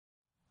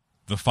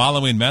The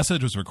following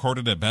message was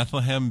recorded at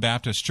Bethlehem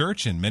Baptist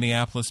Church in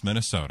Minneapolis,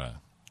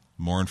 Minnesota.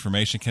 More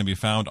information can be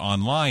found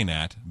online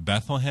at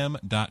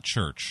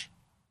bethlehem.church.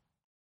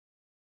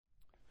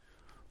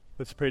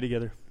 Let's pray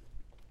together.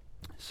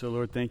 So,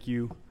 Lord, thank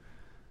you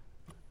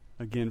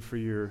again for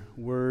your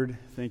word.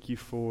 Thank you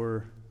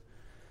for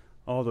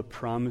all the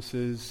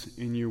promises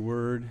in your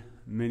word,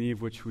 many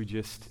of which we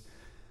just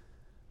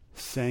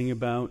sang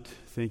about.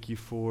 Thank you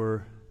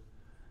for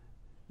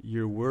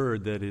your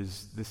word that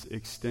is this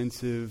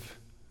extensive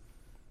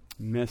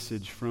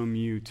message from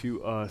you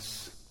to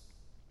us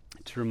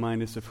to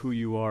remind us of who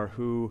you are,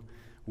 who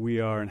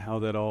we are, and how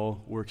that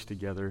all works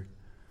together.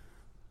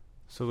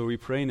 So Lord, we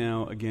pray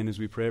now, again, as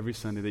we pray every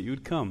Sunday, that you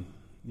would come.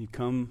 You'd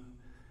come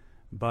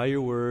by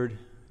your word,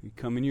 you'd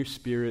come in your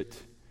spirit,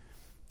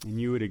 and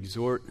you would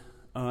exhort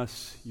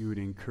us, you would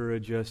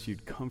encourage us,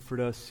 you'd comfort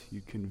us,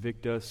 you'd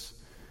convict us,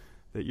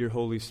 that your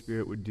Holy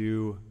Spirit would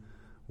do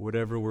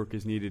whatever work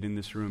is needed in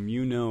this room.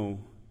 You know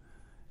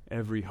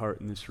every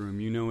heart in this room.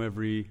 You know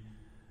every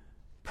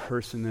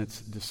person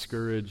that's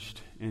discouraged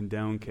and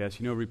downcast.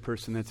 You know every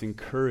person that's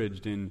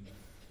encouraged and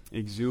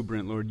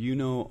exuberant. Lord, you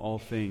know all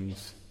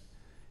things.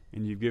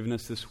 And you've given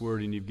us this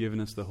word, and you've given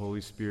us the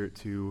Holy Spirit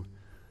to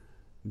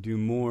do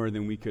more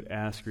than we could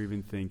ask or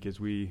even think as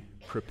we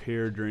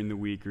prepare during the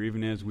week, or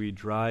even as we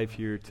drive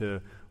here to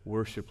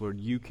worship. Lord,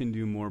 you can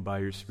do more by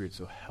your Spirit,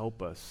 so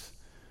help us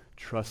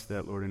trust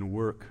that, Lord, and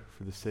work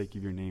for the sake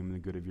of your name and the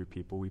good of your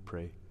people, we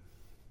pray.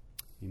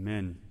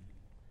 Amen.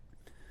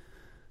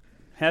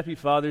 Happy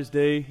Father's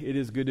Day. It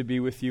is good to be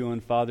with you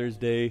on Father's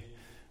Day.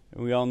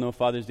 We all know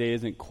Father's Day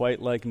isn't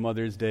quite like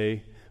Mother's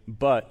Day,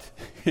 but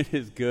it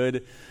is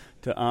good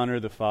to honor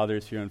the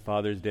fathers here on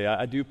Father's Day.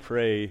 I do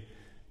pray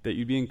that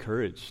you'd be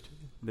encouraged,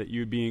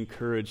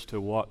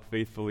 to walk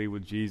faithfully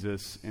with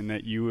Jesus, and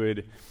that you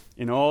would,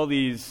 in all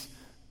these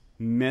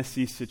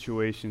messy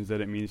situations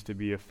that it means to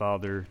be a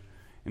father,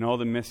 in all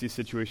the messy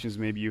situations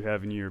maybe you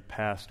have in your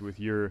past with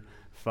your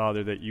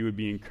father, that you would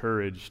be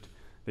encouraged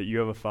that you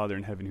have a Father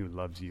in heaven who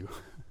loves you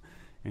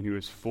and who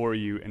is for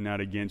you and not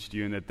against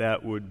you, and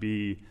that would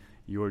be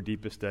your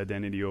deepest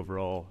identity over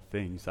all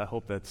things. I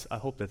hope that's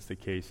the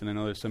case, and I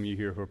know there's some of you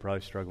here who are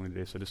probably struggling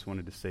today, so I just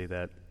wanted to say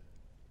that.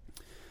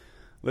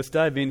 Let's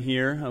dive in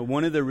here.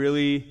 One of the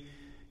really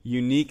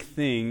unique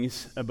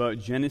things about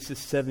Genesis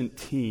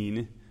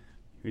 17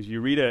 is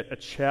you read a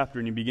chapter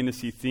and you begin to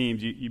see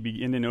themes, you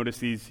begin to notice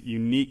these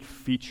unique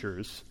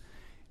features.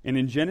 And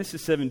in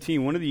Genesis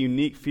 17, one of the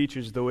unique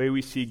features is the way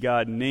we see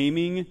God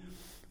naming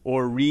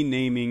or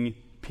renaming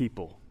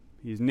people.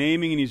 He's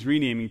naming and he's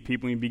renaming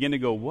people, and you begin to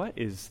go, what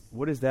is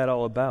that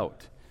all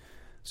about?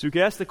 So you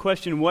could ask the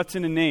question, what's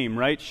in a name,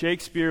 right?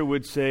 Shakespeare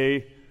would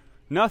say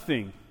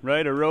nothing,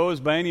 right? A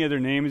rose by any other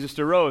name is just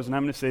a rose. And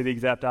I'm going to say the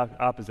exact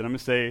opposite. I'm going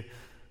to say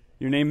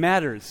your name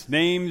matters.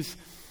 Names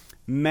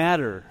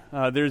matter.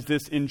 There's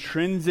this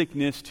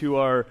intrinsicness to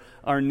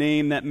our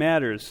name that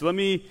matters. So let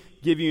me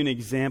give you an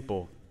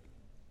example.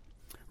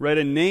 Right,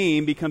 a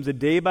name becomes a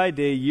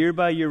day-by-day,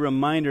 year-by-year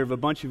reminder of a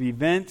bunch of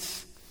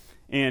events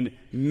and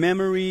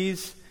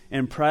memories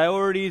and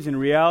priorities and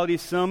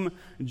realities, some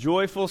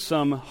joyful,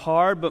 some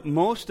hard, but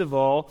most of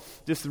all,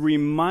 just a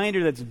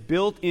reminder that's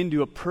built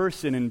into a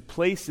person and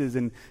places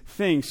and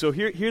things. So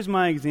here's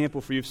my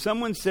example for you. If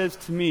someone says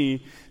to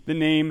me the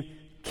name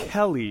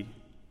Kelly,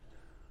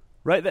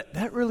 right,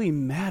 that really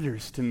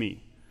matters to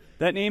me.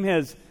 That name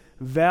has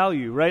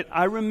value, right?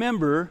 I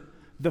remember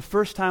the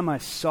first time I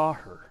saw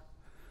her.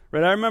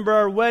 Right, I remember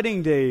our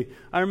wedding day.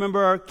 I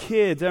remember our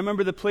kids. I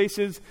remember the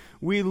places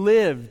we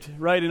lived,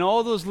 right? And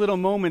all those little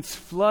moments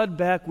flood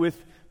back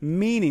with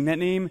meaning. That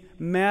name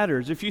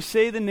matters. If you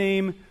say the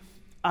name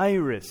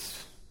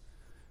Iris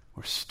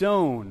or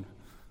Stone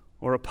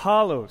or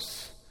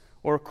Apollos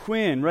or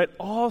Quinn, right?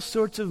 All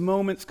sorts of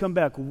moments come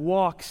back.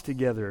 Walks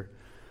together,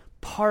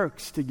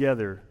 parks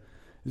together,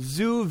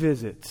 zoo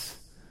visits,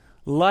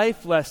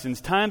 life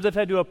lessons, times I've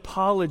had to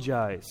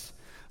apologize,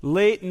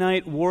 late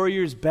night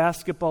Warriors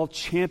basketball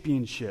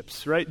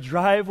championships, right?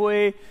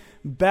 Driveway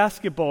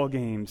basketball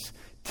games,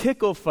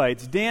 tickle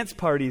fights, dance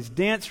parties,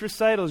 dance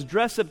recitals,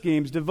 dress-up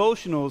games,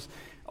 devotionals.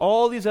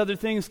 All these other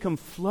things come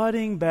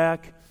flooding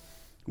back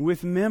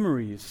with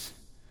memories.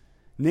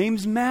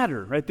 Names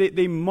matter, right?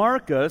 They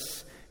mark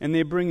us and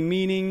they bring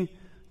meaning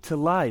to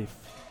life.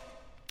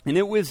 And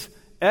it was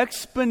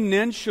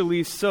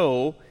exponentially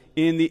so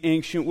in the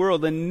ancient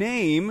world. A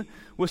name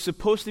was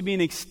supposed to be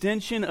an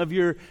extension of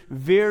your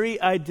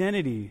very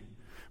identity.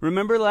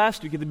 Remember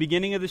last week at the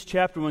beginning of this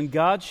chapter when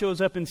God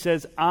shows up and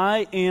says,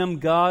 I am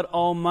God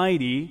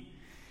Almighty,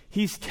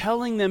 he's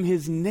telling them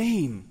his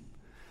name.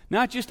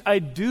 Not just I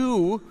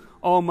do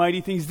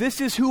almighty things. This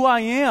is who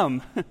I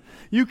am.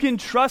 You can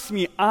trust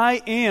me.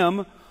 I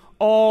am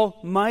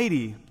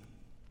almighty.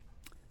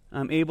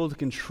 I'm able to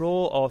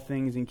control all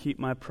things and keep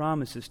my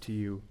promises to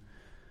you.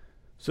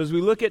 So as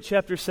we look at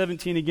chapter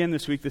 17 again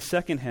this week, the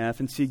second half,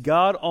 and see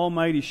God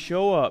Almighty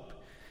show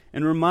up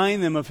and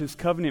remind them of his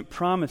covenant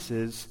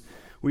promises,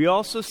 we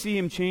also see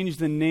him change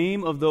the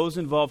name of those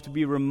involved to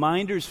be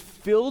reminders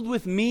filled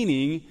with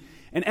meaning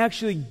and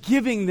actually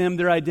giving them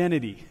their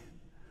identity.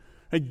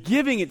 Like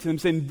giving it to them,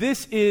 saying,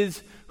 this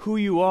is who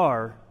you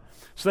are.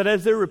 So that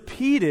as they're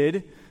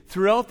repeated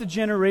throughout the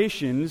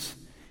generations,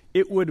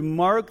 it would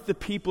mark the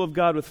people of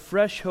God with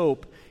fresh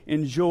hope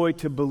and joy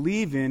to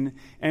believe in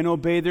and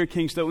obey their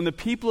king. So that when the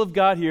people of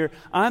God hear,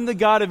 I'm the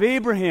God of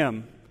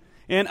Abraham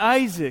and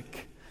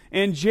Isaac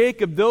and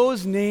Jacob,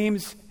 those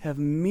names have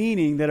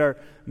meaning that are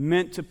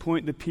meant to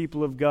point the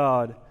people of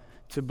God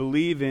to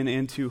believe in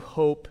and to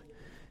hope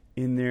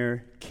in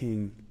their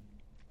king.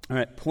 All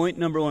right, point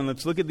number 1.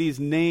 Let's look at these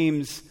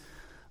names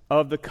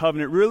of the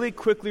covenant. Really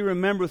quickly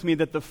remember with me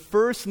that the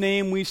first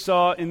name we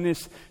saw in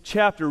this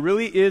chapter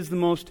really is the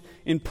most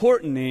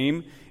important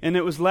name. And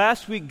it was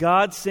last week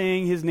God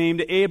saying his name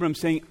to Abram,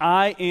 saying,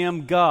 I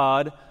am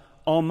God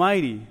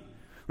Almighty.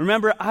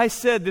 Remember, I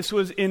said this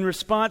was in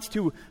response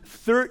to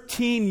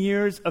 13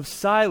 years of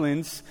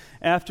silence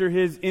after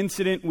his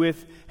incident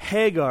with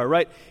Hagar,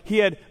 right? He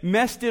had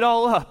messed it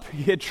all up.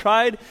 He had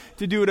tried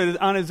to do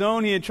it on his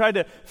own. He had tried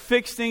to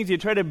fix things. He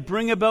had tried to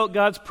bring about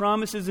God's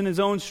promises in his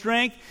own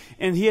strength,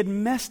 and he had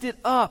messed it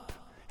up.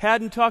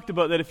 Hadn't talked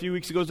about that a few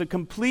weeks ago. It was a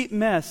complete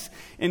mess.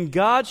 And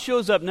God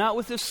shows up not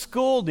with a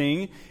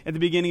scolding at the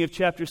beginning of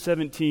chapter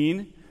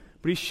 17,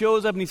 but he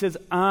shows up and he says,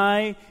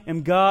 I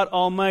am God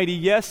Almighty.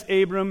 Yes,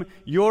 Abram,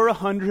 you're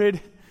 100.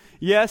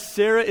 Yes,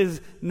 Sarah is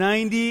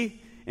 90.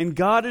 And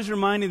God is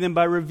reminding them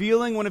by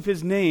revealing one of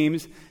his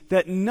names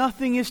that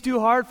nothing is too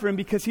hard for him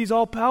because he's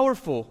all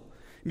powerful,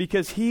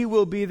 because he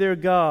will be their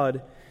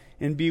God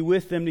and be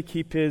with them to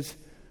keep his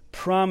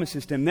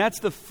promises to them. That's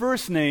the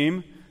first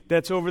name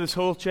that's over this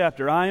whole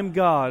chapter. I am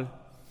God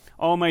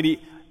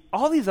Almighty.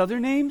 All these other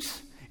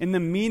names and the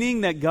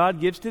meaning that God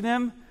gives to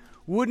them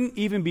wouldn't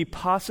even be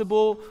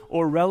possible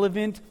or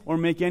relevant or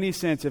make any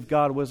sense if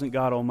God wasn't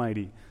God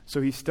Almighty. So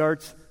he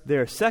starts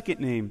there. Second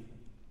name,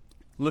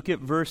 look at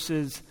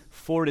verses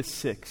 4 to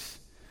 6.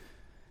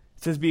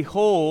 It says,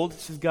 Behold,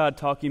 this is God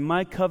talking,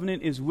 my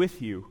covenant is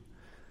with you,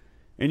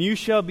 and you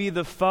shall be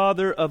the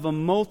father of a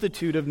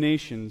multitude of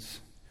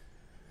nations.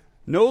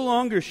 No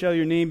longer shall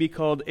your name be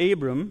called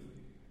Abram,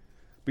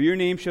 but your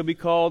name shall be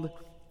called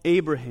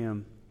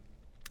Abraham.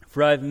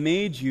 For I have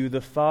made you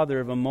the father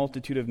of a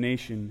multitude of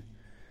nations.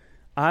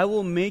 I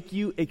will make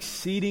you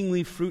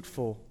exceedingly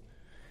fruitful,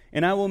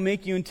 and I will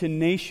make you into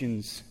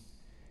nations,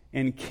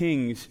 and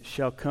kings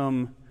shall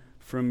come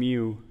from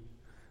you.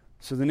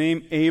 So the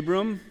name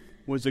Abram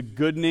was a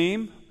good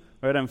name.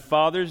 Right, on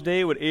Father's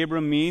Day, what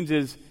Abram means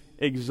is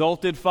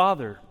exalted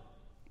father.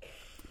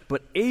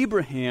 But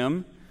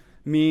Abraham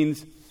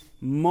means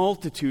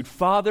multitude,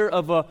 father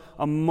of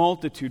a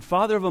multitude,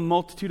 father of a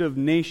multitude of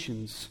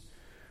nations.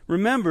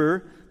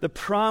 Remember the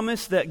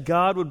promise that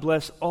God would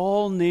bless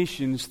all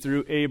nations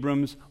through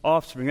Abram's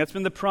offspring. That's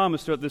been the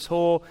promise throughout this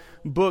whole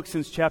book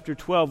since chapter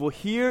 12. Well,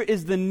 here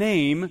is the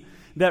name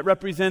that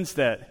represents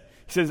that.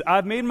 He says,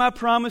 I've made my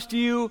promise to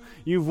you.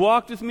 You've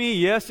walked with me.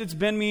 Yes, it's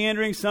been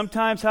meandering,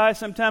 sometimes high,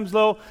 sometimes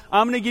low.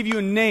 I'm going to give you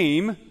a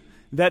name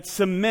that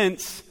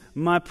cements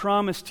my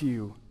promise to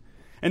you.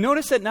 And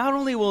notice that not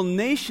only will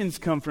nations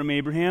come from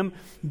Abraham,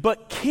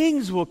 but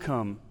kings will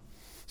come.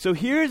 So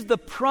here's the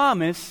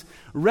promise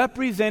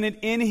represented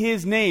in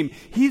his name.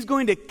 He's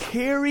going to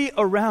carry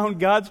around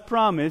God's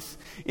promise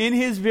in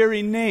his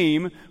very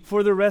name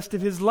for the rest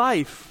of his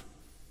life.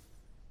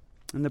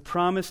 And the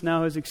promise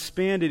now has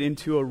expanded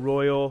into a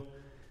royal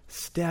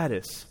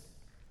status.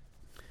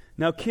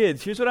 Now,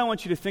 kids, here's what I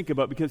want you to think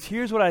about, because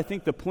here's what I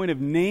think the point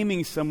of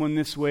naming someone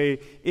this way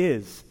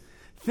is.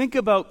 Think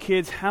about,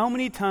 kids, how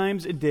many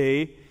times a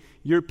day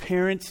your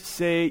parents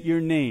say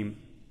your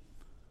name.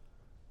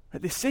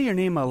 Right? They say your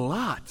name a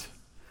lot.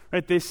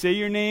 Right? They say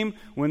your name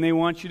when they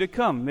want you to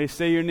come. They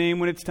say your name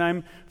when it's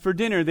time for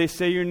dinner. They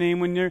say your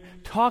name when they're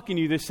talking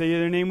to you. They say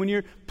their name when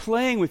you're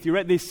playing with you.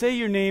 Right? They say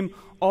your name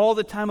all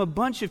the time, a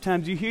bunch of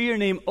times. You hear your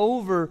name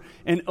over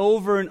and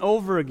over and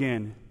over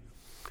again.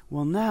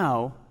 Well,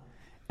 now,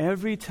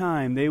 every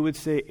time they would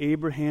say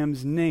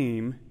Abraham's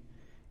name,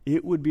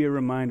 it would be a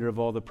reminder of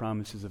all the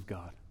promises of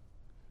God.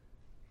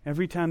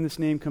 Every time this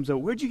name comes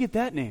out, where'd you get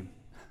that name?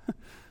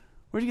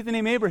 Where'd you get the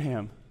name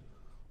Abraham?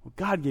 Well,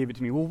 God gave it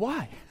to me. Well,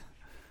 why?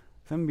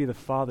 I'm going to be the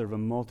father of a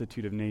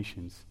multitude of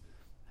nations.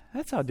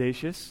 That's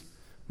audacious.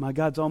 My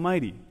God's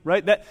almighty,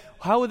 right?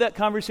 How would that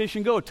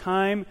conversation go?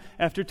 Time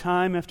after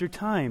time after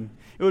time.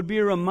 It would be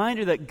a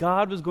reminder that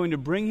God was going to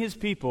bring his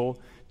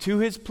people to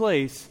his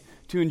place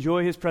to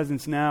enjoy his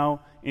presence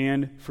now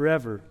and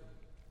forever.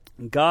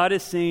 God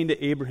is saying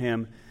to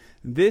Abraham,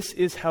 this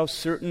is how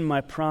certain my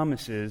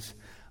promise is.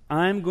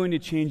 I'm going to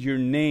change your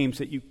name so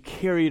that you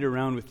carry it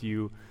around with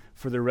you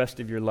for the rest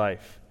of your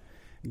life.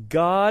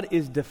 God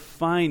is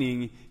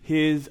defining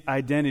his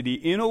identity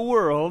in a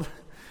world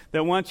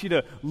that wants you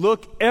to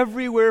look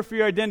everywhere for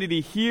your identity.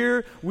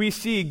 Here we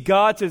see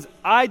God says,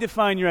 I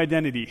define your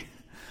identity.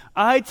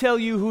 I tell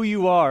you who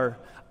you are.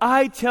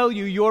 I tell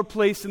you your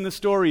place in the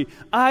story.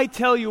 I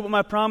tell you what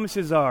my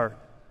promises are,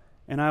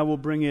 and I will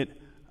bring it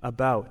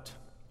about.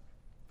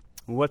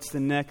 What's the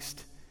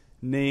next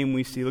name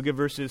we see? Look at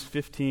verses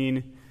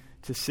 15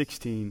 to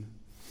 16.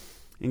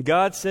 And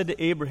God said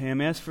to Abraham,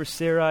 As for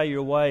Sarai,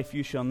 your wife,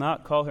 you shall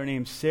not call her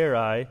name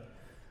Sarai,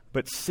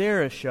 but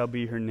Sarah shall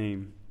be her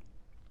name.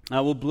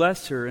 I will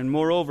bless her, and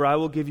moreover, I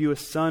will give you a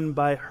son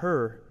by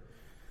her.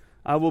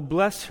 I will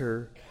bless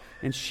her,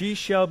 and she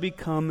shall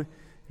become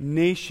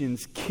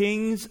nations.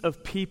 Kings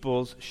of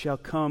peoples shall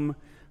come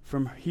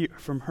from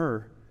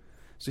her.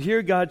 So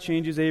here God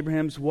changes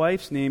Abraham's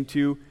wife's name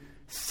to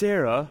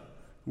Sarah,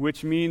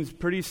 which means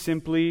pretty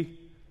simply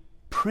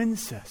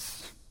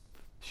princess.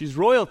 She's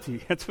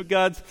royalty. That's what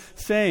God's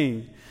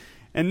saying.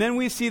 And then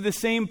we see the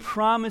same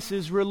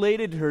promises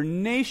related to her.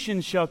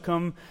 Nations shall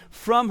come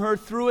from her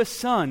through a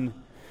son.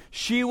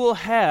 She will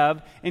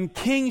have, and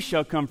kings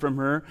shall come from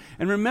her.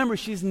 And remember,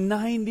 she's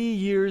 90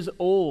 years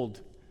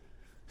old.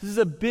 This is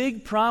a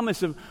big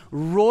promise of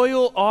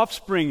royal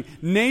offspring,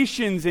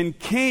 nations and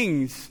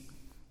kings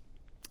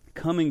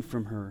coming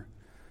from her.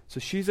 So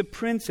she's a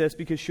princess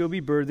because she'll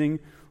be birthing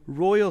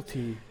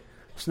royalty.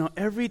 So now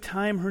every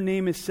time her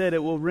name is said,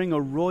 it will ring a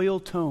royal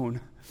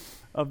tone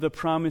of the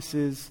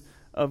promises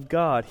of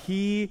God.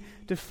 He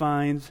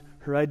defines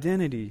her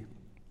identity.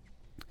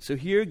 So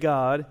here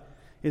God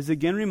is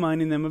again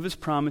reminding them of his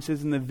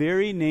promises in the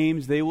very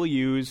names they will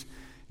use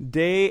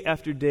day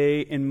after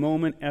day and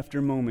moment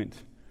after moment.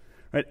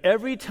 Right?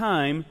 Every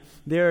time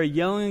they're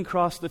yelling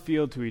across the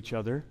field to each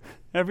other,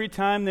 every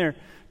time they're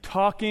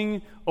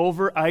talking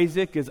over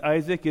Isaac as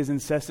Isaac is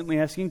incessantly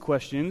asking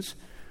questions,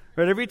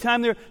 right? Every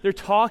time they're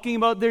talking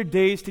about their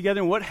days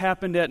together and what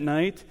happened at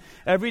night,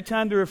 every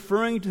time they're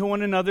referring to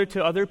one another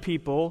to other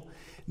people,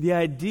 the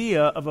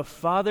idea of a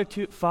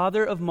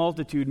father of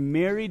multitude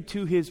married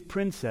to his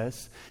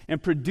princess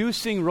and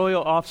producing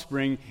royal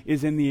offspring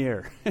is in the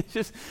air. It's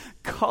just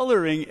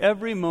coloring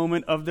every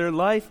moment of their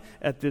life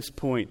at this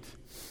point.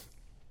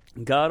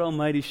 God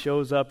Almighty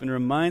shows up and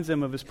reminds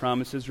them of his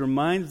promises,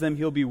 reminds them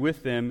he'll be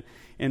with them,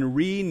 and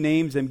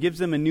renames them, gives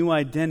them a new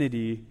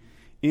identity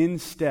in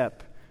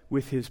step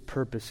with his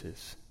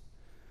purposes.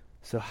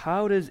 So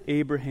how does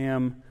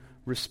Abraham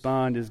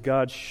respond as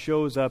God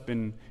shows up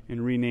and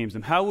renames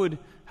them? How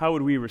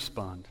would we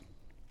respond?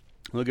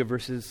 Look at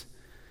verses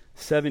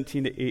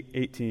 17 to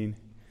 18.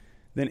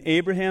 Then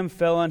Abraham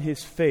fell on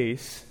his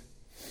face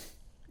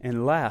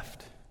and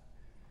laughed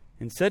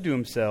and said to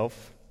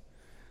himself,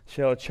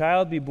 Shall a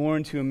child be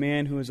born to a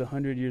man who is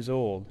 100 years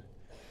old?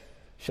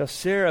 Shall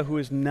Sarah, who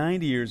is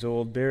 90 years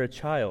old, bear a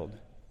child?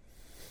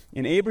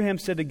 And Abraham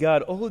said to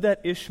God, Oh,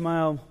 that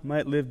Ishmael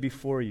might live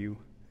before you.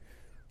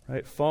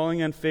 Right?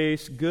 Falling on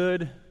face,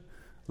 good.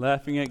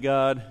 Laughing at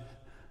God,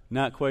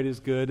 not quite as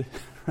good.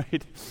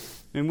 Right?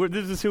 And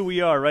this is who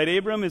we are, right?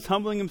 Abraham is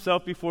humbling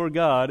himself before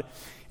God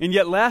and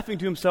yet laughing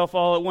to himself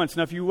all at once.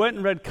 Now, if you went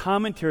and read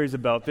commentaries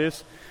about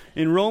this,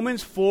 in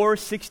Romans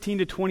 4:16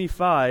 to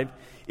 25,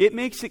 it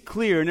makes it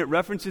clear, and it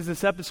references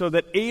this episode,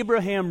 that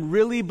Abraham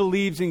really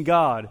believes in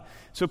God.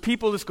 So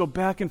people just go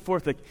back and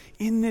forth, like,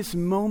 in this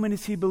moment,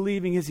 is he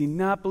believing? Is he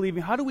not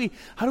believing? How do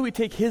we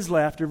take his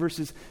laughter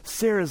versus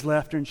Sarah's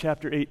laughter in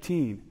chapter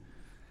 18?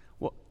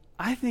 Well,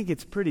 I think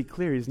it's pretty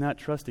clear he's not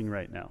trusting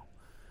right now.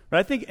 But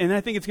I think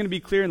it's going to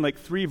be clear in like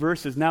 3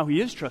 verses now he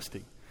is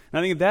trusting. And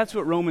I think that's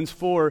what Romans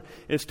 4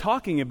 is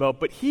talking about.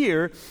 But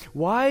here,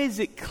 why is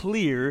it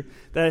clear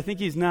that I think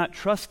he's not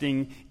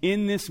trusting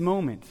in this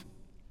moment?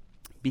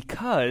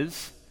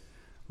 Because,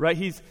 right,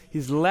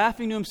 he's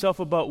laughing to himself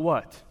about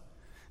what?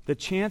 The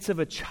chance of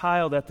a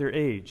child at their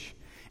age.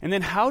 And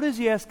then how does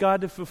he ask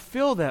God to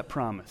fulfill that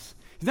promise?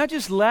 He's not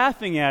just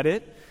laughing at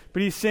it,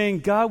 but he's saying,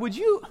 God, would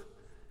you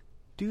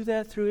do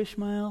that through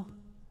Ishmael?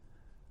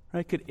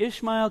 Right? Could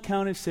Ishmael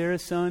count as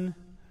Sarah's son?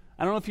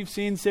 I don't know if you've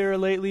seen Sarah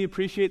lately,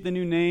 appreciate the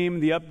new name,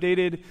 the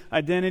updated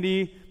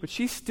identity, but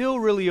she's still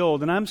really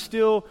old, and I'm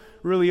still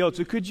really old.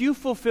 So could you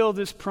fulfill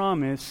this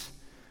promise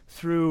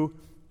through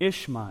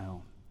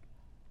Ishmael?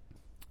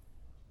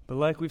 But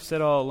like we've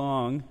said all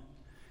along,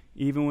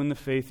 even when the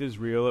faith is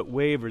real, it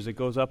wavers, it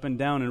goes up and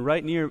down. And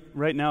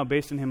right now,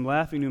 based on him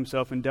laughing to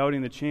himself and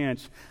doubting the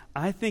chance,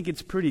 I think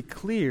it's pretty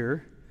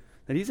clear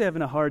that he's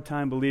having a hard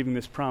time believing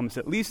this promise,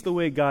 at least the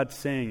way God's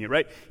saying it,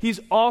 right? He's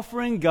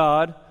offering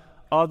God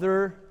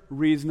other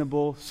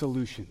reasonable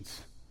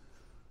solutions,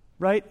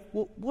 right?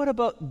 Well, what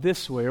about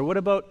this way, or what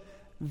about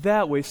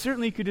that way?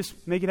 Certainly you could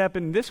just make it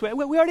happen this way.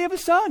 We already have a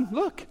son.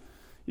 Look,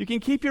 you can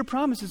keep your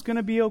promise. It's going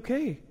to be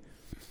okay.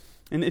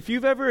 And if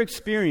you've ever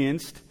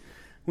experienced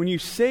when you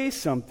say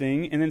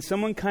something and then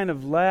someone kind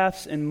of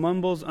laughs and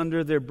mumbles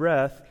under their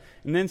breath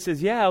and then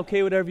says, yeah,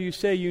 okay, whatever you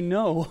say, you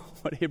know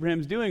what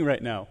Abraham's doing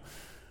right now,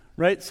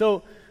 right?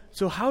 So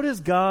how does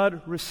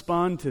God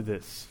respond to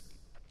this?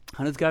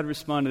 How does God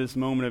respond to this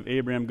moment of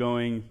Abraham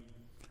going,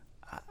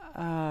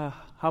 how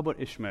about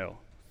Ishmael?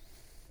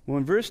 Well,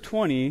 in verse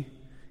 20,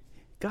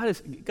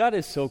 God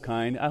is so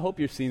kind. I hope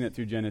you're seeing that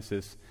through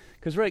Genesis.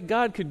 Because, right,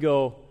 God could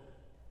go,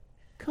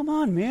 come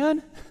on,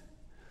 man.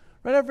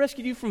 Right, I've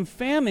rescued you from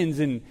famines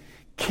and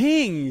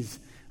kings.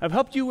 I've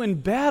helped you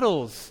in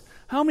battles.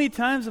 How many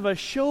times have I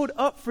showed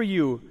up for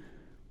you?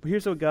 But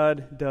here's what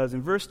God does.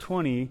 In verse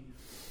 20,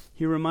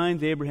 he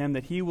reminds Abraham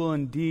that he will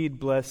indeed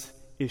bless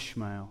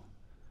Ishmael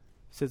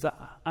He says,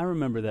 I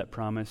remember that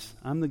promise.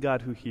 I'm the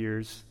God who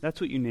hears. That's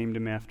what you named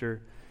him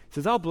after. He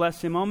says, I'll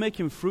bless him. I'll make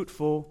him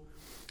fruitful.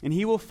 And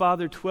he will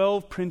father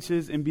 12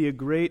 princes and be a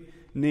great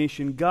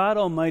nation. God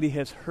Almighty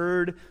has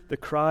heard the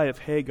cry of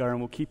Hagar and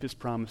will keep his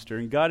promise to her.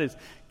 And God is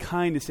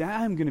kind to say,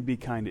 I'm going to be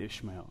kind to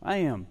Ishmael. I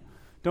am.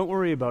 Don't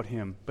worry about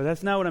him. But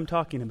that's not what I'm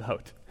talking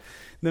about.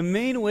 The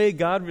main way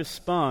God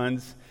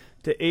responds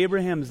to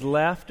Abraham's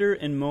laughter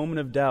and moment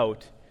of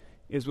doubt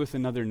is with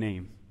another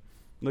name.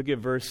 Look at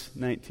verse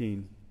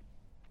 19.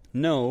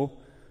 No,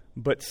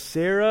 but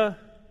Sarah,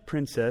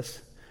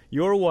 princess,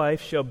 your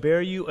wife, shall bear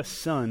you a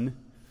son,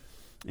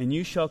 and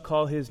you shall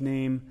call his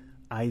name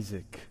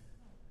Isaac.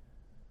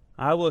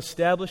 I will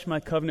establish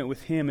my covenant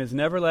with him as an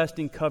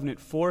everlasting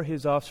covenant for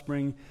his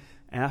offspring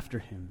after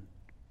him.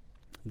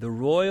 The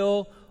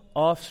royal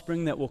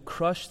offspring that will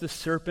crush the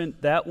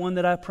serpent, that one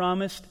that I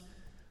promised,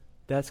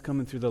 that's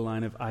coming through the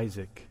line of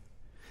Isaac.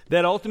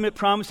 That ultimate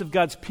promise of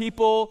God's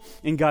people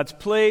in God's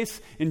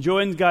place,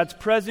 enjoying God's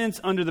presence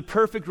under the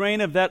perfect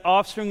reign of that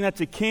offspring that's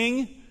a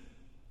king,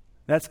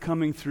 that's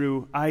coming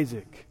through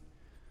Isaac.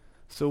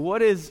 So what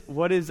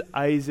does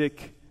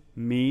Isaac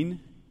mean?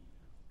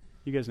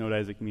 You guys know what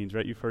Isaac means,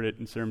 right? You've heard it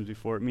in sermons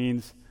before. It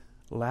means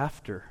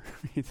laughter.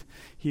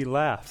 He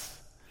laughs.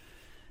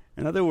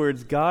 In other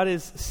words, God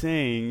is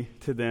saying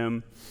to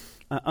them,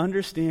 I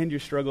understand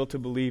your struggle to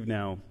believe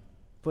now,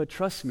 but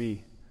trust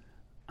me,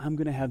 I'm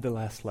going to have the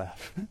last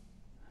laugh.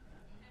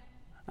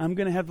 I'm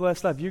going to have the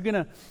last laugh. You're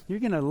going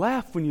to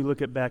laugh when you look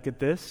back at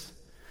this.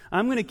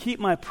 I'm going to keep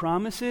my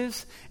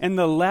promises, and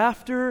the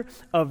laughter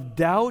of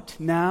doubt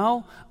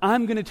now,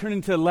 I'm going to turn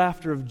into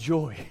laughter of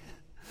joy.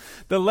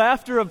 The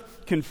laughter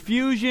of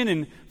confusion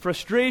and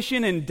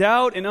frustration and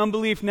doubt and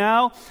unbelief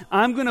now,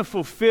 I'm going to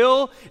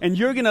fulfill, and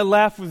you're going to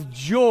laugh with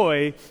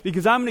joy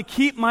because I'm going to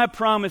keep my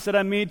promise that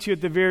I made to you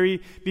at the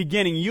very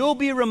beginning. You'll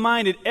be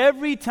reminded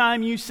every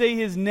time you say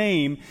his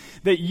name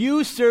that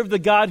you serve the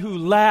God who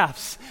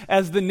laughs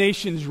as the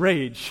nations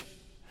rage.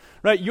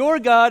 Right? Your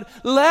God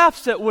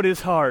laughs at what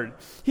is hard.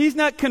 He's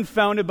not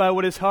confounded by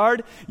what is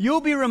hard. You'll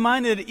be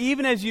reminded that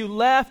even as you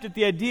laughed at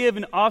the idea of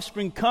an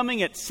offspring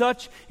coming at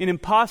such an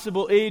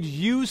impossible age,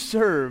 you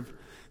serve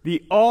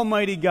the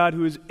Almighty God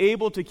who is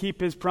able to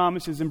keep his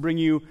promises and bring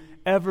you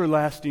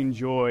everlasting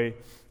joy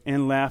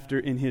and laughter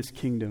in his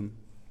kingdom.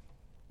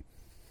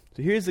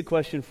 So here's the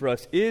question for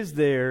us. Is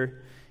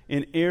there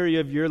an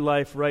area of your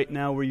life right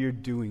now where you're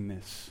doing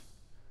this?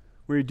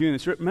 Where you're doing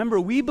this?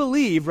 Remember, we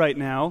believe right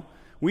now,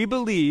 we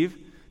believe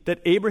that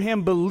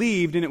Abraham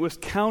believed and it was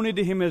counted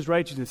to him as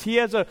righteousness. He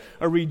has a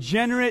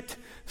regenerate,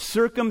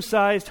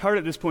 circumcised heart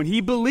at this point.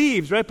 He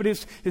believes, right? But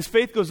his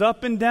faith goes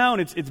up and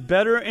down. It's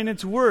better and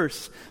it's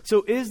worse.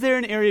 So is there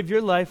an area of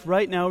your life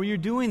right now where you're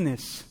doing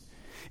this?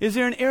 Is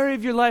there an area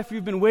of your life where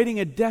you've been waiting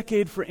a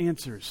decade for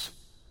answers?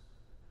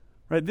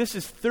 Right? This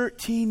is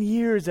 13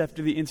 years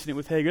after the incident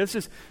with Hagar. This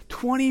is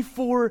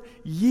 24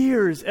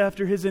 years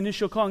after his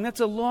initial calling.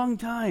 That's a long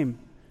time.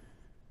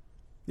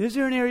 Is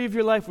there an area of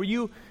your life where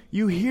you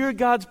hear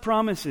God's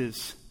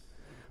promises,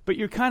 but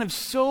you're kind of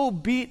so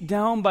beat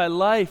down by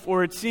life,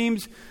 or it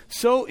seems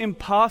so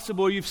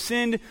impossible, you've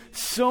sinned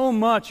so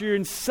much, you're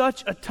in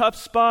such a tough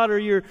spot, or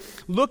you're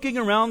looking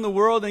around the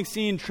world and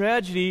seeing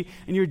tragedy,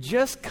 and you're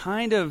just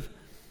kind of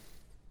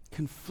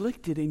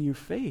conflicted in your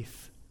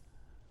faith.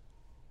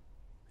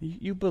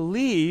 You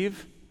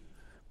believe,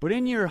 but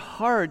in your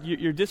heart,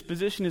 your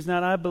disposition is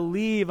not, I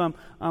believe, I'm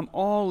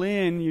all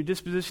in. Your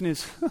disposition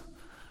is,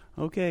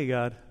 okay,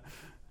 God,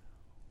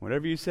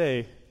 whatever you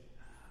say,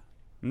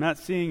 I'm not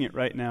seeing it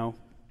right now.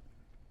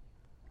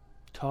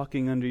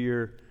 Talking under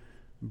your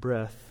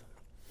breath.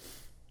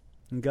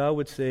 And God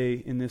would say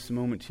in this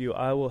moment to you,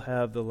 I will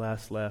have the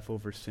last laugh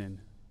over sin.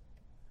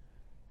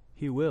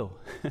 He will.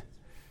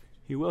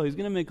 He will. He's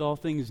going to make all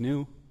things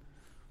new.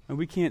 And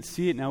we can't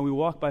see it now. We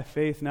walk by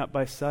faith, not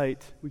by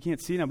sight. We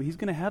can't see it now, but he's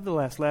going to have the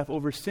last laugh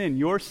over sin.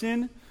 Your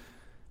sin,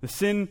 the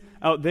sin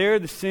out there,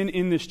 the sin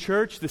in this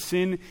church, the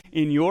sin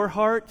in your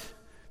heart,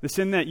 the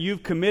sin that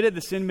you've committed,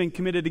 the sin being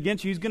committed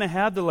against you, he's going to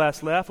have the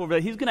last laugh over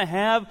that. He's going to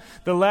have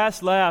the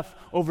last laugh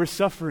over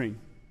suffering.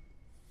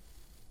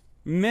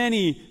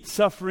 Many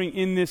suffering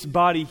in this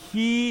body.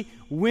 He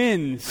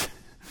wins.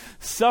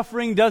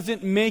 Suffering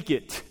doesn't make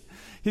it.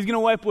 He's going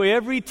to wipe away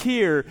every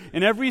tear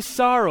and every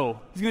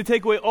sorrow. He's going to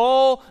take away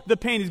all the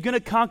pain. He's going to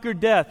conquer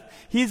death.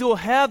 He will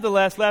have the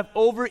last laugh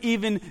over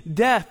even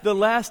death, the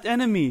last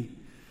enemy.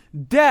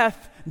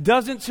 Death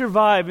doesn't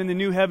survive in the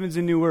new heavens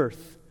and new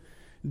earth.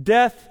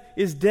 Death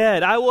is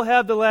dead. I will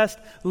have the last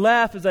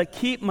laugh as I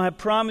keep my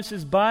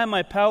promises by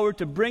my power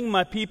to bring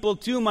my people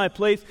to my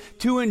place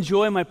to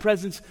enjoy my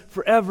presence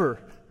forever.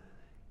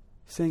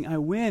 Saying, I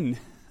win.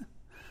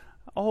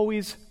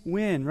 Always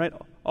win, right?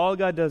 All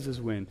God does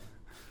is win.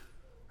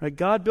 Right?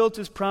 God built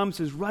his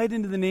promises right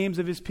into the names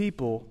of his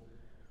people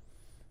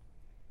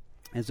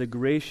as a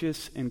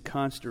gracious and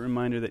constant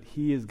reminder that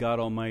he is God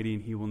Almighty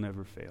and he will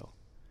never fail.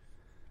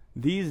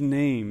 These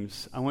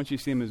names, I want you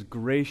to see them as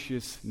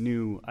gracious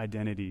new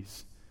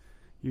identities.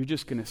 you're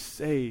just going to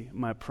say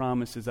my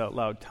promises out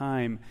loud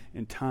time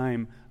and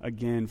time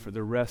again for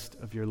the rest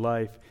of your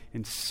life.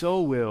 And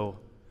so will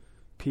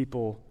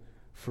people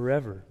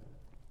forever.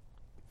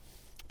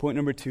 Point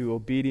number 2,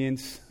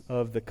 obedience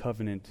of the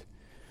covenant.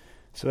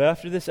 So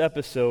after this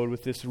episode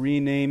with this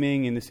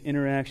renaming and this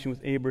interaction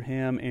with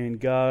Abraham and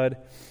God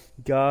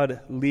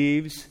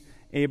leaves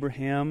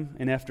Abraham,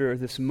 and after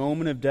this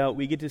moment of doubt,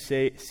 we get to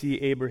see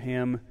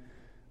Abraham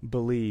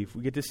believe.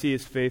 We get to see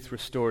his faith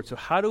restored. So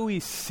how do we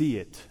see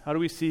it? How do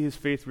we see his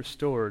faith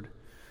restored?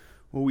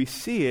 Well, we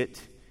see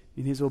it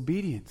in his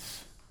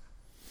obedience.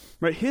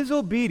 Right? His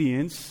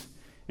obedience,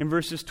 in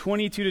verses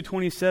 22 to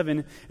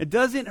 27, it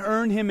doesn't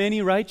earn him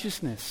any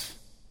righteousness.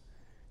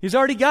 He's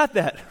already got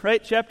that,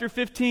 right? Chapter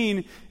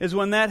 15 is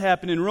when that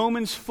happened. And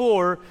Romans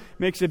 4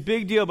 makes a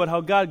big deal about how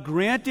God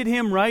granted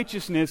him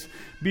righteousness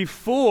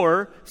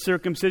before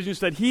circumcision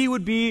so that he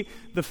would be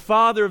the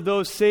father of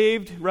those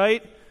saved,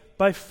 right?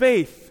 By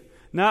faith,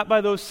 not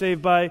by those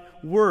saved by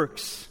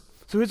works.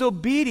 So his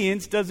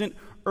obedience doesn't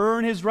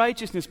earn his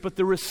righteousness, but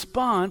the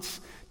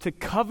response to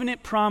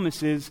covenant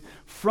promises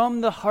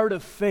from the heart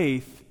of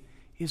faith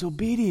is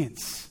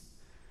obedience.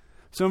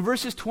 So in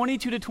verses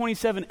 22 to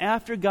 27,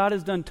 after God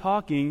is done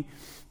talking,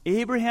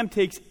 Abraham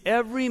takes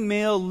every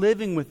male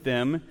living with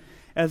them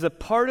as a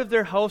part of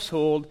their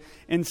household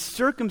and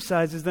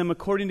circumcises them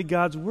according to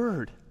God's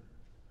word.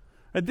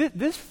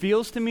 This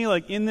feels to me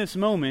like in this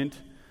moment,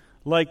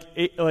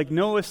 like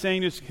Noah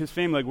saying to his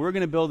family, like, we're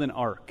going to build an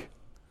ark.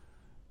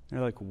 And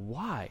they're like,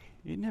 why?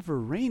 It never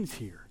rains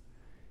here.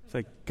 It's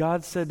like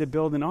God said to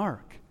build an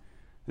ark.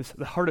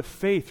 The heart of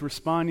faith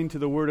responding to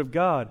the word of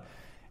God.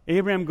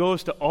 Abraham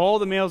goes to all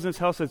the males in his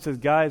house and says,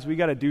 guys, we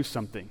got to do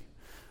something.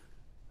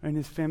 And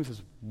his family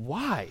says,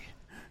 why?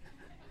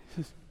 He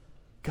says,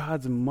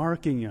 God's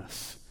marking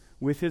us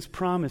with his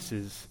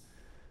promises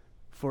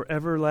for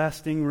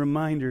everlasting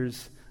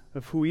reminders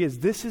of who he is.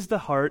 This is the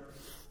heart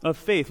of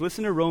faith.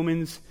 Listen to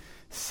Romans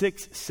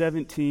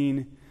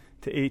 6:17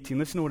 to 18.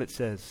 Listen to what it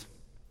says.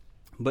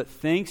 But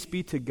thanks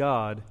be to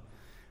God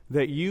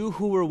that you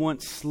who were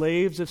once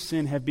slaves of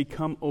sin have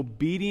become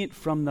obedient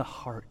from the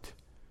heart.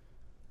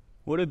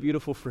 What a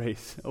beautiful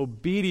phrase.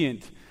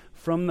 Obedient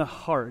from the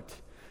heart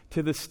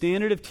to the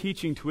standard of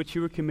teaching to which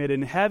you were committed,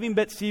 and having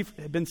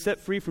been set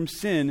free from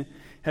sin,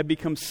 have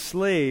become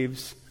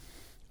slaves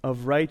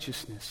of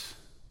righteousness.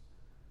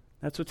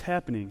 That's what's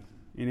happening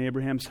in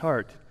Abraham's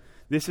heart.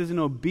 This is an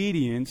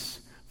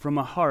obedience from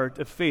a heart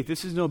of faith.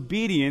 This is an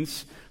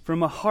obedience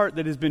from a heart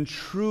that has been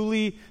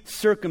truly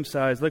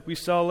circumcised, like we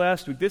saw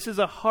last week. This is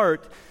a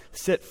heart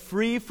set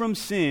free from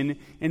sin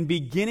and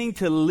beginning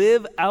to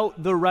live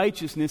out the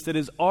righteousness that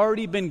has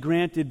already been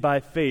granted by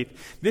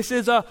faith. This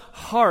is a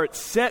heart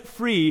set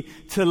free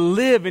to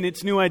live in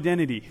its new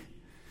identity.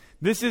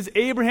 This is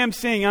Abraham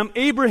saying, I'm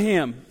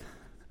Abraham.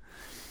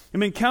 I've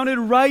been counted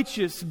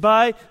righteous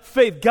by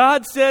faith.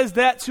 God says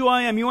that's who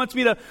I am. He wants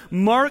me to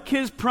mark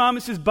his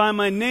promises by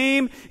my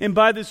name and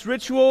by this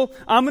ritual.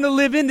 I'm going to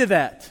live into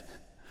that.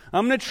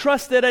 I'm going to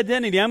trust that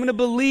identity. I'm going to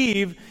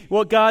believe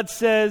what God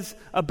says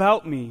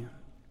about me.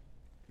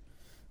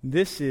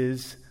 This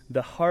is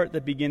the heart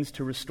that begins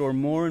to restore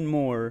more and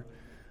more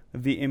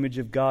of the image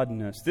of God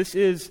in us. This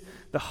is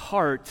the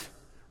heart,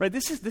 right?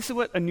 This is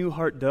what a new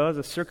heart does,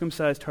 a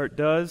circumcised heart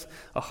does,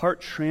 a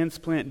heart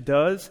transplant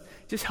does.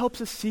 It just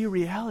helps us see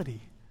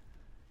reality.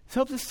 It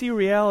helps us see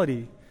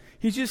reality.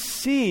 He's just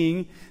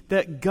seeing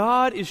that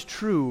God is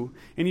true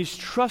and he's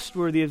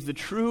trustworthy as the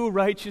true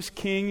righteous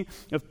king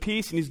of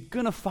peace, and he's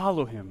going to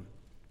follow him.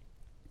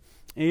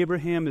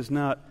 Abraham is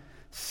not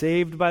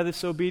saved by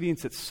this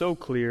obedience. It's so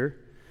clear.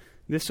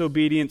 This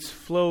obedience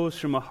flows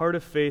from a heart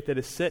of faith that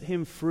has set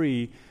him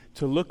free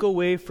to look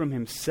away from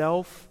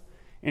himself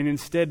and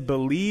instead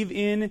believe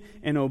in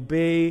and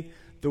obey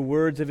the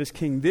words of his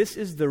king. This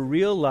is the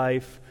real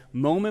life,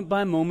 moment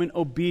by moment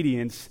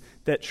obedience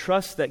that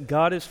trusts that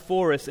God is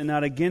for us and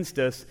not against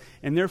us,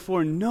 and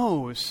therefore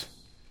knows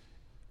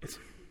it's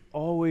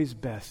always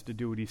best to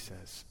do what he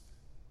says.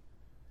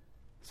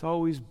 It's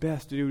always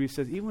best to do what he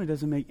says, even when it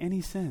doesn't make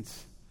any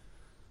sense.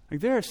 Like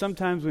there are some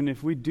times when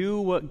if we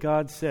do what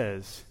God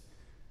says,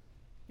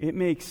 it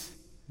makes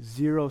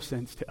zero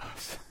sense to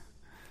us.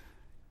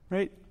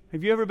 Right?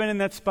 Have you ever been in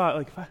that spot?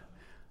 Like, if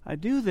I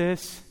do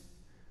this,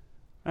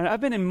 and I've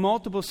been in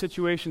multiple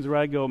situations where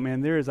I go,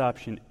 man, there is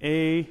option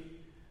A,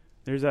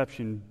 there's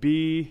option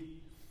B,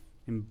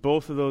 and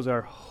both of those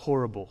are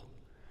horrible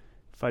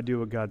if I do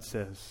what God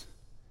says.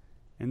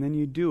 And then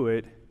you do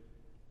it,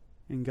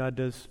 and God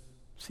does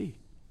C.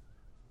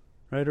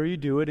 Right? Or you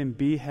do it, and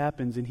B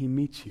happens, and he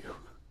meets you.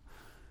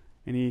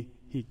 And he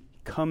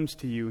comes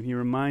to you, and he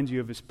reminds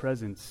you of his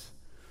presence.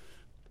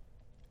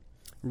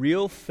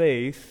 Real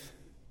faith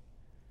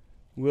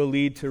will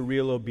lead to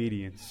real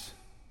obedience.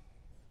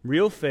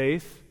 Real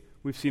faith,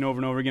 we've seen over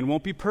and over again,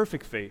 won't be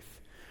perfect faith.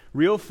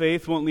 Real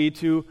faith won't lead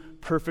to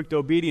perfect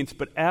obedience,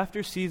 but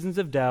after seasons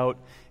of doubt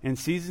and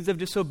seasons of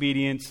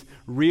disobedience,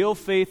 real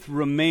faith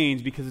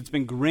remains because it's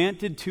been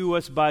granted to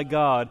us by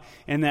God,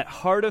 and that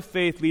heart of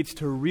faith leads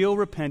to real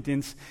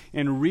repentance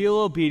and real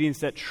obedience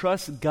that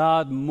trusts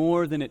God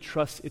more than it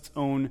trusts its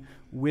own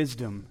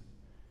wisdom,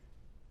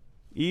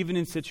 even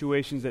in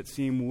situations that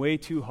seem way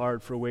too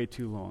hard for way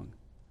too long.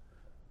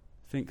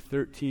 Think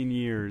 13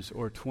 years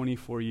or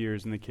 24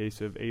 years in the case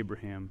of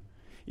Abraham.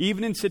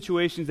 Even in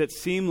situations that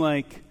seem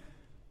like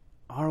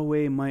our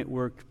way might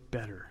work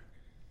better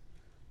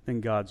than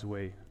God's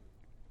way.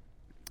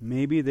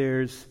 Maybe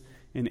there's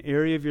an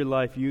area of your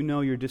life you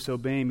know you're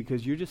disobeying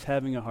because you're just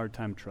having a hard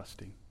time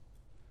trusting.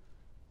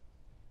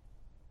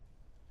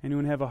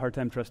 Anyone have a hard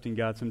time trusting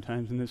God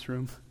sometimes in this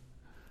room?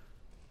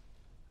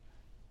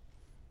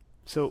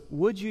 So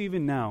would you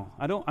even now?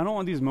 I don't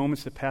want these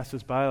moments to pass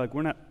us by like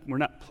we're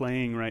not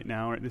playing right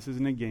now. Right? This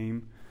isn't a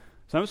game.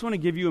 So I just want to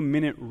give you a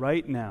minute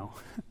right now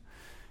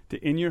to,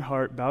 in your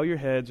heart, bow your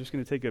heads. Just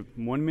going to take a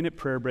 1-minute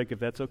prayer break if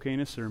that's okay in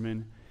a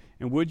sermon.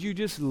 And would you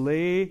just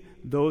lay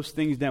those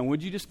things down?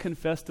 Would you just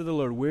confess to the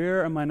Lord,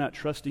 where am I not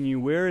trusting you?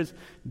 Where is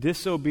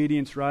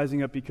disobedience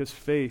rising up because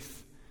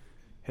faith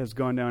has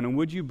gone down? And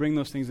would you bring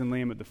those things and lay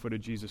them at the foot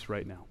of Jesus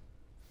right now?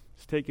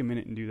 Just take a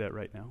minute and do that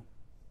right now.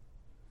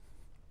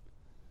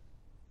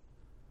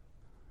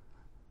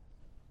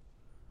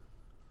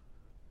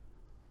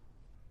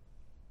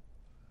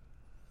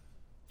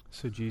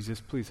 So Jesus,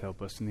 please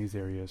help us in these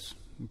areas.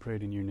 We pray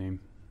it in your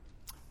name.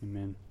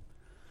 Amen.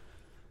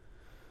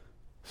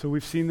 So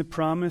we've seen the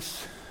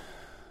promise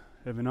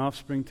of an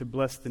offspring to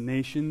bless the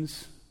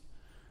nations.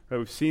 Right,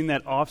 we've seen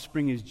that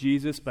offspring is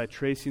Jesus by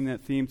tracing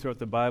that theme throughout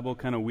the Bible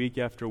kind of week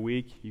after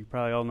week. You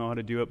probably all know how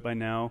to do it by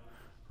now,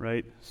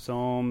 right?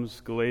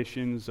 Psalms,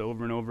 Galatians,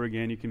 over and over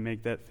again. You can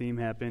make that theme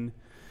happen.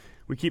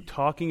 We keep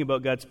talking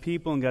about God's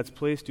people and God's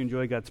place to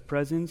enjoy God's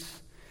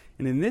presence.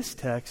 And in this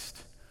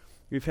text,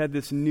 we've had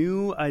this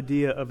new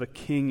idea of a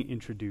king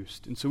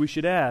introduced. And so we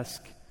should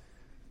ask,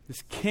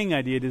 this king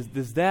idea,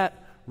 does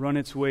that run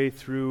its way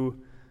through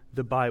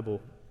the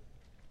Bible?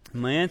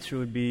 And my answer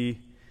would be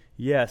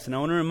yes. And I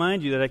want to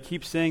remind you that I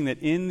keep saying that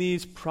in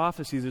these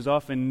prophecies, there's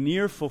often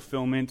near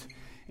fulfillment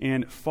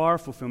and far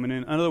fulfillment.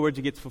 In other words,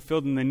 it gets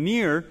fulfilled in the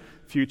near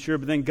future,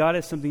 but then God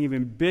has something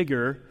even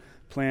bigger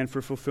planned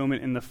for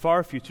fulfillment in the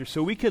far future.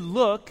 So we could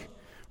look,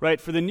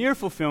 right, for the near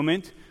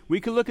fulfillment, we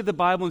could look at the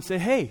Bible and say,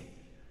 hey,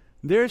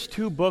 there's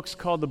 2 books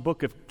called the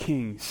Book of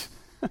Kings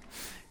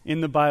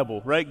in the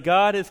Bible, right?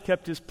 God has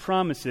kept his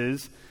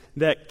promises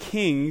that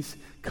kings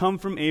come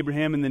from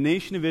Abraham and the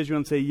nation of Israel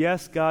and say,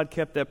 yes, God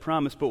kept that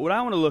promise. But what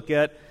I want to look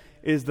at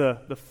is the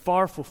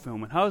far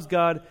fulfillment. How is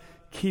God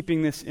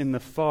keeping this in the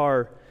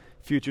far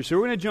future? So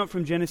we're going to jump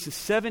from Genesis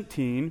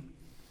 17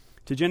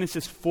 to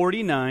Genesis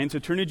 49. So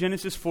turn to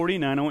Genesis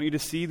 49. I want you to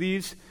see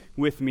these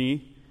with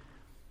me.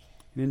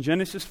 And in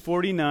Genesis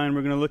 49,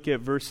 we're going to look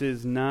at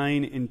verses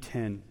 9 and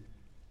 10.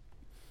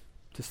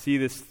 To see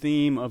this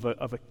theme of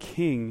a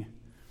king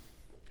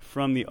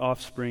from the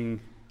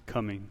offspring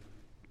coming.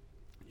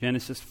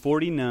 Genesis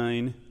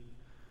 49,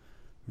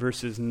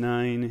 verses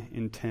 9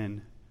 and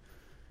 10.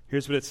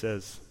 Here's what it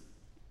says.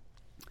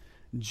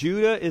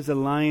 Judah is a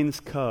lion's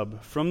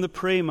cub. From the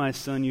prey, my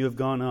son, you have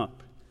gone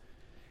up.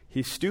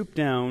 He stooped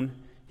down.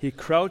 He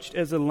crouched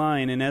as a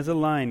lion and as a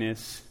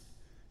lioness.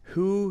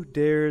 Who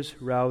dares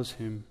rouse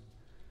him?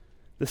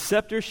 The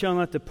scepter shall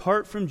not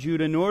depart from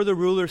Judah, nor the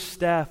ruler's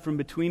staff from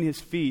between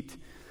his feet,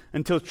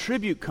 until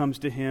tribute comes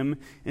to him,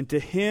 and to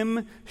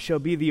him shall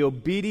be the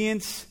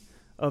obedience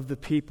of the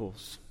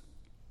peoples.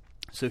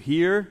 So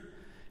here,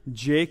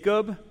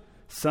 Jacob,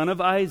 son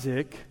of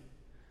Isaac,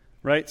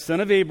 right,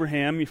 son of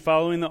Abraham, you're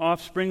following the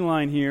offspring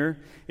line here,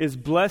 is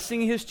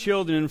blessing his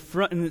children,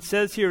 and it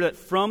says here that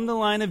from the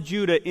line of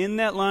Judah, in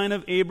that line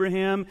of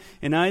Abraham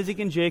and Isaac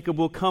and Jacob,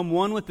 will come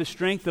one with the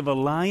strength of a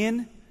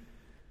lion.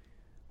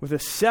 With a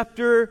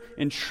scepter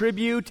and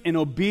tribute and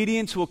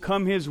obedience will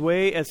come his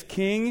way as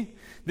king.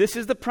 This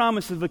is the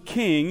promise of a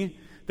king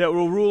that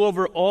will rule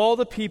over all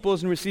the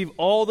peoples and receive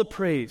all the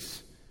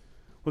praise.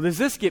 Well, does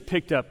this get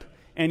picked up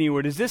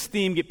anywhere? Does this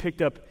theme get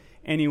picked up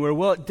anywhere?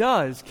 Well, it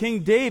does. King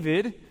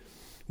David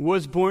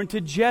was born to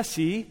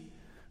Jesse,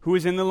 who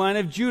is in the line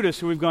of Judah.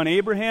 So we've gone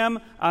Abraham,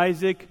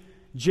 Isaac,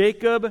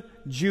 Jacob,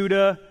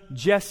 Judah,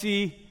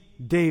 Jesse,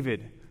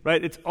 David.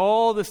 Right? It's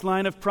all this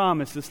line of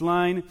promise, this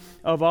line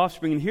of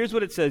offspring. And here's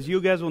what it says. You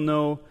guys will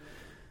know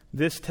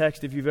this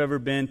text if you've ever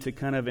been to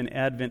kind of an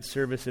Advent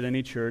service at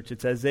any church.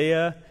 It's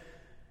Isaiah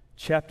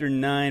chapter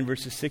 9,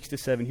 verses 6 to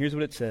 7. Here's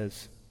what it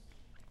says.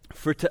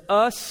 For to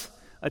us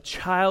a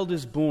child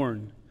is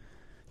born.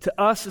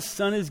 To us a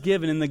son is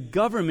given, and the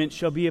government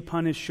shall be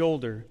upon his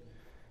shoulder.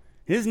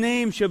 His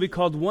name shall be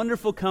called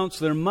Wonderful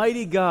Counselor,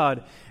 Mighty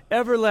God,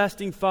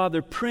 Everlasting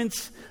Father,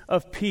 Prince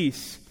of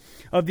Peace.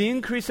 Of the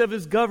increase of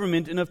his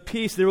government and of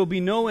peace there will be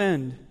no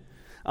end.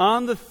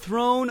 On the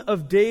throne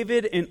of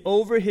David and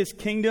over his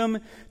kingdom,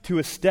 to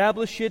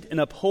establish it and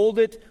uphold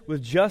it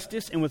with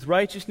justice and with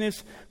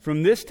righteousness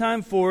from this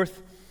time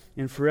forth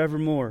and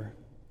forevermore.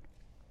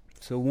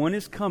 So one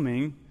is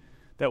coming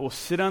that will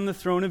sit on the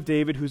throne of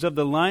David, who's of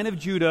the line of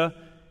Judah,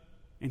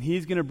 and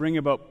he's going to bring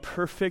about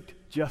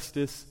perfect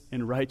justice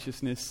and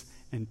righteousness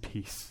and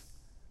peace.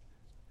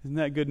 Isn't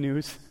that good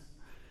news?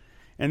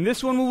 And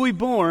this one will be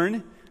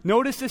born,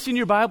 notice this in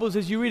your Bibles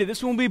as you read it,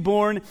 this one will be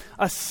born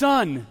a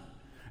son.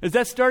 Is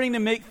that starting to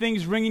make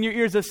things ring in your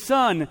ears? A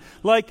son,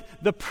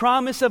 like the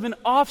promise of an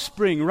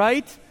offspring,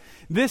 right?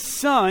 This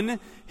son,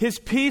 his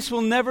peace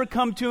will never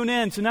come to an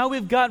end. So now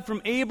we've got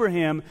from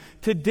Abraham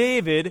to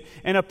David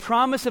and a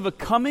promise of a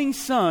coming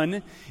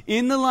son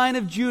in the line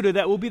of Judah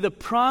that will be the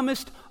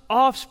promised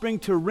offspring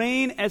to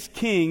reign as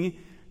king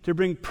to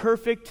bring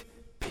perfect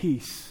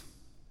peace.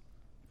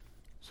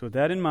 So with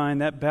that in mind,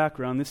 that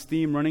background, this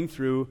theme running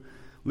through,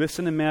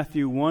 listen to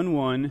Matthew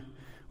 1:1,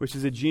 which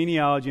is a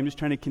genealogy. I'm just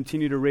trying to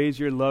continue to raise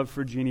your love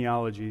for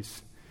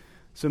genealogies.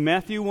 So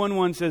Matthew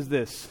 1:1 says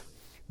this,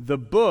 the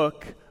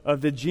book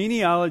of the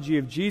genealogy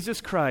of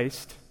Jesus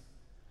Christ,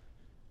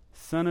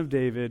 son of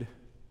David,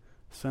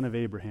 son of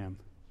Abraham.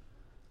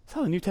 That's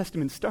how the New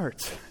Testament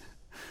starts.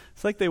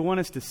 It's like they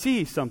want us to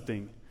see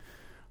something.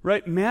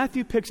 Right?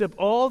 Matthew picks up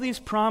all these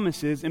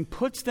promises and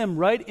puts them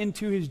right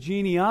into his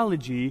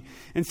genealogy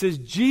and says,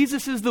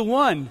 Jesus is the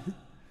one.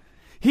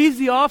 He's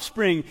the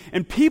offspring.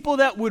 And people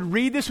that would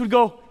read this would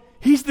go,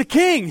 he's the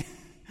king.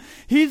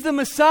 He's the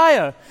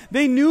Messiah.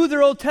 They knew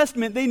their Old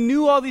Testament. They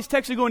knew all these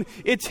texts are going,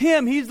 it's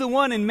him. He's the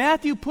one. And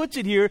Matthew puts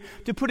it here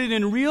to put it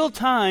in real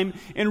time,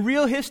 in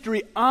real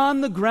history,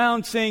 on the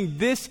ground, saying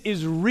this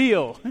is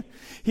real.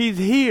 He's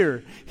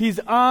here. He's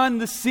on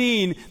the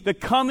scene. The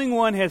coming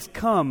one has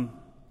come.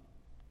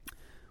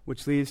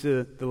 Which leads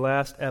to the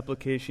last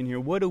application here.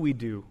 What do we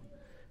do?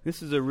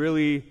 This is a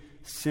really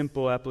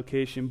simple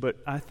application, but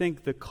I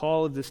think the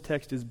call of this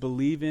text is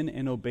believe in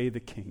and obey the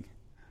king.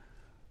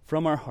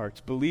 From our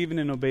hearts, believe in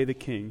and obey the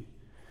king.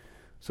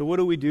 So what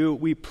do?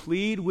 We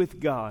plead with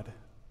God.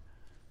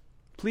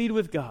 Plead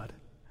with God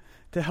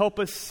to help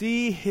us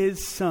see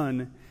his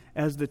son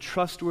as the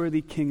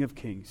trustworthy King of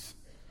Kings.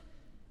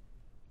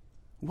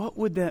 What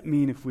would that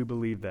mean if we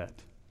believe that?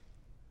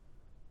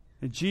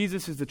 That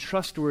Jesus is the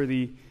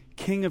trustworthy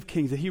King of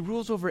Kings, that he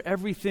rules over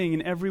everything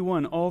and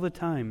everyone all the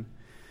time.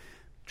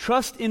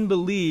 Trust and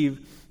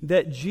believe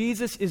that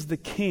Jesus is the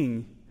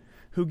King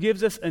who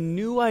gives us a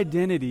new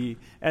identity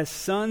as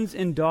sons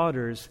and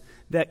daughters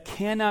that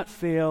cannot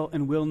fail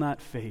and will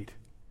not fade.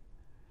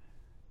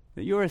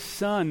 That you're a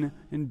son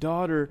and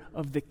daughter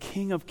of the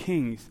King of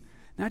Kings.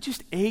 Not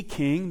just a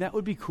king, that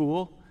would be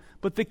cool,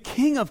 but the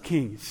King of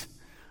Kings.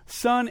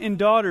 Son and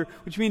daughter,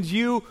 which means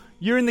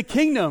you're in the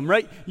kingdom,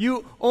 right?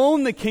 You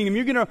own the kingdom.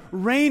 You're going to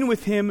reign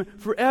with him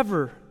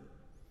forever.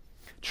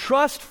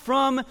 Trust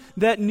from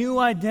that new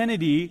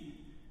identity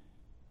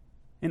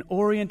and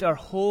orient our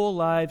whole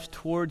lives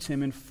towards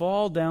him and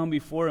fall down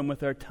before him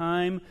with our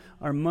time,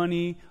 our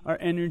money, our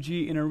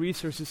energy, and our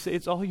resources. Say,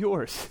 it's all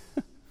yours.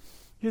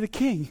 You're the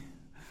king.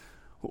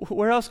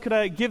 Where else could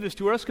I give this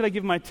to? Where else could I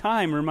give my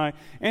time or my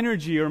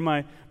energy or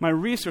my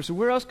resources?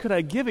 Where else could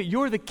I give it?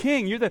 You're the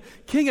king. You're the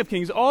King of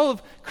Kings. All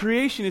of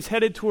creation is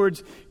headed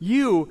towards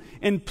you.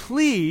 And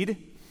plead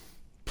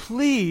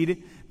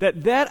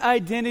that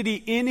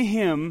identity in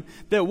him,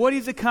 that what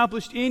he's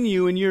accomplished in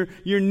you and your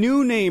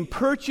new name,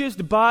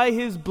 purchased by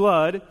his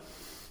blood,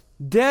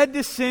 dead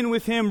to sin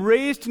with him,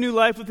 raised to new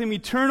life with him,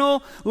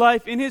 eternal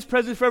life in his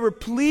presence forever,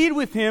 plead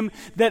with him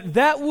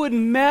that would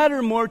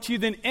matter more to you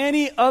than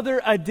any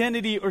other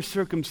identity or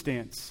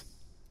circumstance.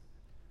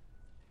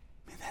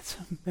 Man,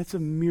 that's a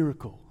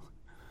miracle.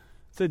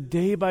 It's a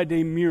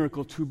day-by-day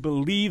miracle to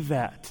believe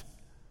that.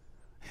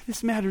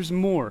 This matters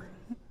more.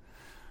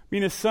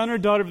 Being a son or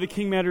daughter of the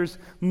king matters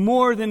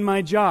more than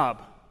my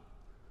job.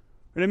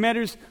 It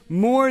matters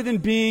more than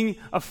being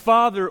a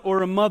father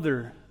or a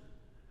mother.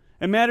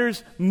 It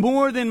matters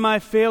more than my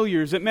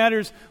failures. It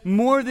matters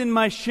more than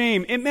my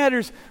shame. It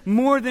matters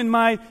more than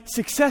my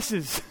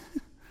successes.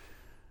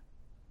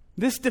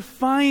 This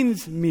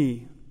defines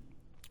me.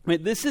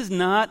 Right? This is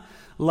not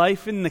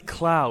life in the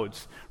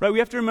clouds. Right? We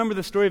have to remember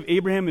the story of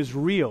Abraham is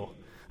real.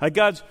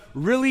 God's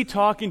really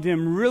talking to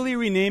him, really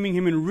renaming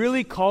him, and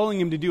really calling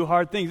him to do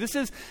hard things. This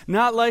is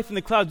not life in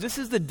the clouds. This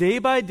is the day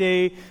by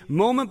day,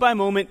 moment by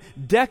moment,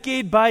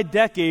 decade by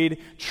decade,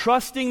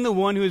 trusting the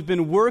one who has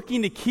been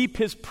working to keep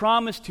his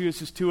promise to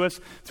us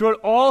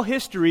throughout all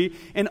history,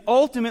 and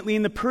ultimately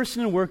in the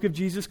person and work of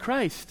Jesus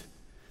Christ.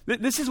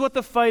 This is what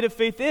the fight of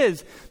faith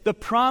is. The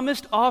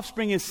promised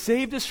offspring has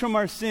saved us from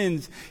our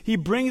sins. He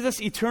brings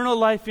us eternal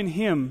life in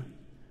him,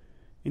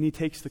 and he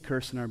takes the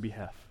curse on our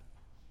behalf.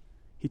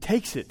 He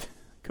takes it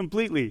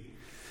completely.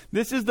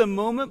 This is the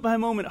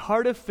moment-by-moment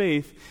heart of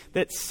faith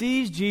that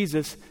sees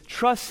Jesus,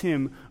 trusts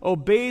him,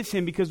 obeys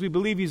him because we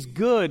believe he's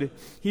good,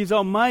 he's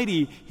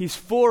almighty, he's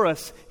for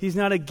us, he's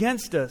not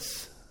against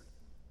us.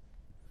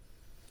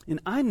 And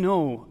I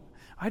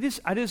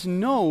just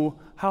know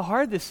how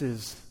hard this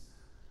is.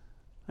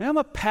 I'm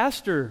a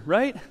pastor,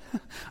 right?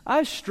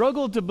 I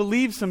struggle to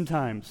believe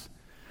sometimes.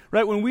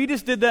 Right? When we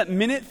just did that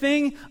minute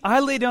thing,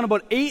 I laid down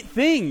about 8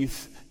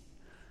 things.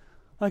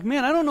 Like,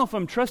 man, I don't know if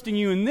I'm trusting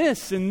you in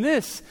this, in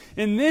this,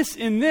 in this,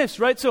 in this,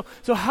 right? So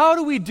how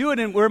do we do it?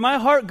 And where my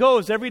heart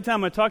goes every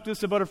time, I talked to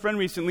this about a friend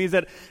recently, is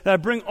that I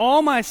bring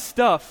all my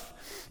stuff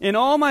and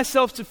all my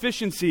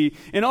self-sufficiency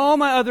and all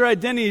my other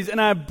identities, and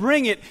I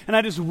bring it, and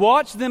I just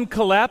watch them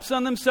collapse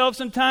on themselves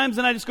sometimes,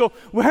 and I just go,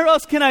 where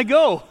else can I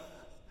go?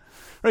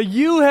 Right?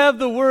 You have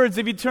the words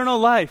of eternal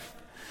life.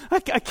 I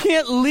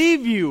can't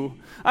leave you.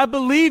 I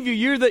believe you.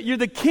 You're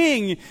the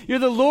King. You're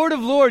the Lord of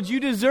Lords.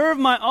 You deserve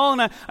my all.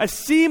 And I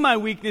see my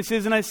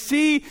weaknesses, and I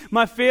see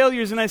my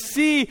failures, and I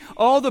see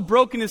all the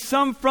brokenness,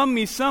 some from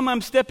me, some I'm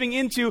stepping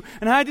into.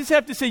 And I just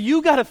have to say,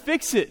 you got to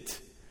fix it.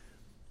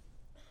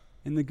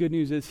 And the good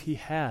news is he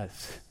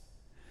has,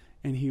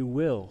 and he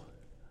will.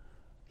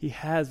 He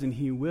has, and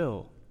he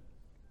will.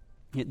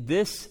 Yet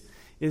this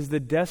is the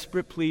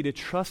desperate plea to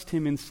trust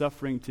him in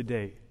suffering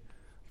today.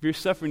 If you're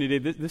suffering today,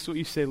 this is what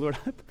you say, Lord,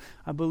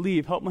 I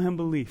believe. Help my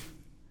unbelief.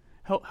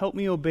 Help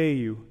me obey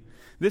you.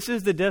 This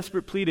is the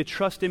desperate plea to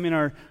trust him in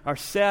our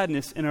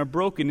sadness and our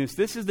brokenness.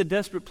 This is the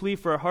desperate plea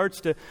for our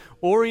hearts to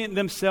orient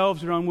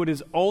themselves around what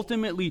is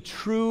ultimately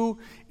true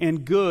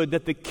and good,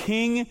 that the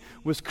King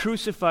was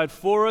crucified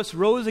for us,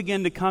 rose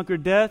again to conquer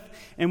death,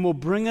 and will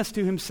bring us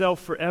to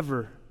himself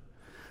forever.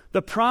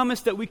 The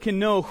promise that we can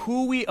know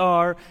who we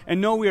are and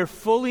know we are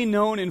fully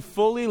known and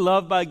fully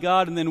loved by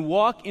God, and then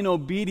walk in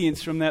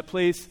obedience from that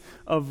place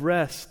of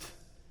rest.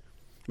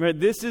 Right?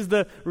 This is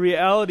the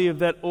reality of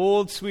that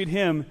old sweet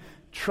hymn,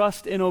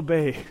 trust and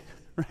obey.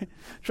 Right?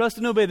 Trust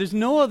and obey. There's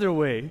no other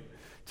way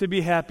to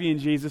be happy in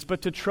Jesus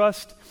but to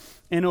trust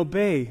and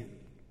obey.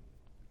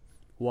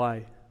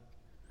 Why?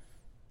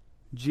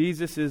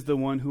 Jesus is the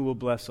one who will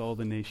bless all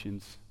the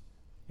nations.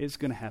 It's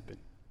going to happen.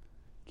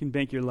 You can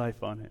bank your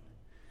life on it.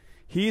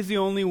 He is the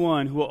only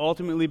one who will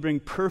ultimately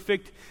bring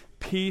perfect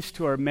peace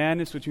to our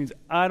madness, which means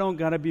I don't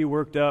got to be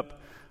worked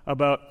up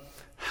about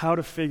how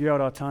to figure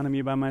out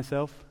autonomy by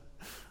myself.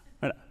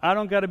 I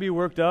don't got to be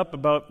worked up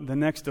about the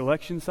next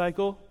election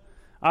cycle.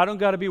 I don't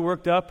got to be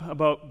worked up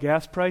about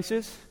gas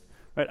prices.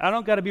 Right? I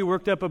don't got to be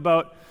worked up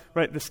about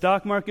the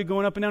stock market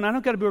going up and down. I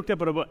don't got to be worked up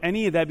about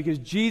any of that, because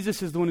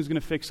Jesus is the one who's going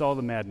to fix all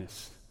the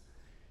madness.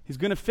 He's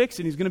going to fix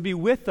it. He's going to be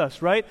with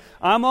us, right?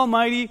 I'm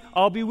almighty.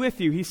 I'll be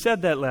with you. He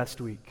said that last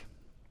week.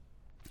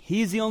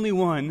 He's the only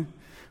one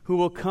who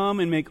will come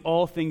and make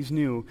all things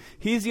new.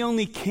 He's the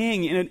only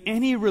king in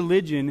any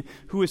religion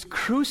who is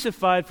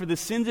crucified for the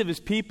sins of his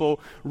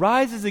people,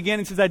 rises again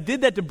and says, I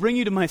did that to bring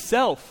you to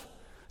myself.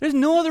 There's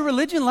no other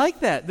religion like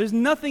that. There's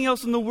nothing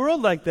else in the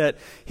world like that.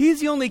 He's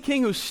the only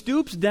king who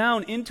stoops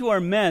down into our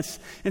mess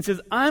and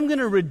says, I'm going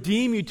to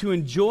redeem you to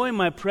enjoy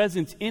my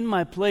presence in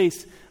my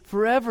place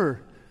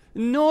forever.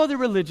 No other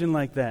religion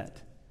like that.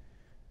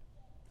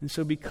 And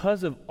so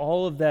because of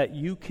all of that,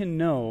 you can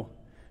know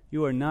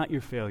you are not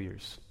your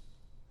failures.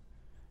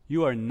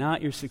 You are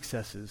not your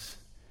successes.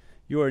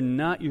 You are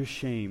not your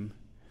shame.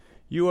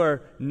 You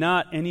are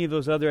not any of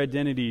those other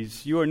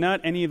identities. You are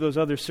not any of those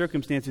other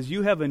circumstances.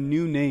 You have a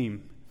new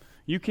name.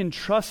 You can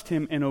trust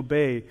him and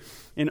obey.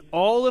 And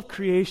all of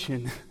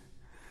creation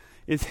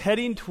is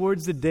heading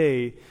towards the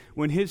day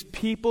when his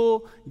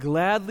people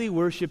gladly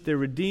worship their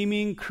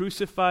redeeming,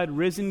 crucified,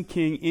 risen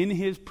King in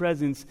his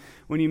presence,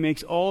 when he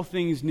makes all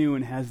things new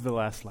and has the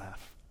last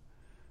laugh.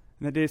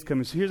 And that day is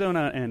coming. So here's how I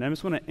want to end. I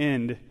just want to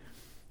end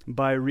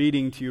by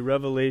reading to you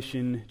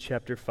Revelation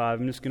chapter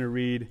 5. I'm just going to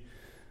read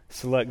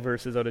select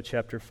verses out of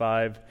chapter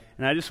 5.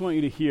 And I just want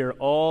you to hear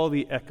all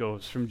the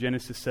echoes from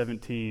Genesis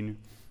 17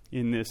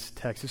 in this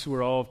text. This is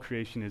where all of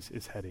creation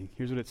is heading.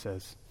 Here's what it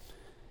says.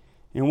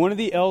 And one of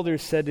the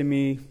elders said to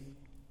me,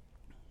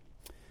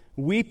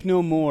 weep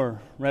no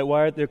more. Right?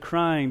 Why are they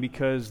crying?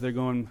 Because they're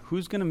going,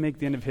 who's going to make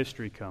the end of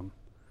history come?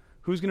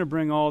 Who's going to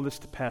bring all this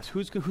to pass?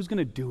 Who's going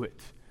to do it?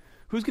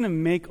 Who's going to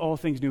make all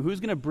things new? Who's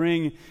going to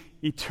bring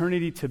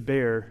eternity to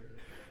bear?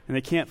 And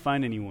they can't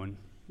find anyone.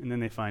 And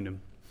then they find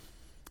him.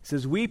 It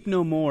says, weep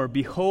no more.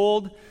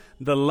 Behold,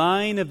 the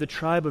Lion of the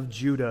tribe of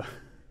Judah,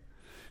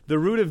 the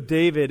Root of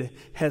David,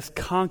 has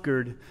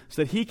conquered,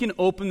 so that he can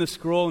open the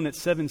scroll and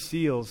its 7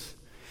 seals.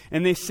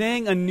 And they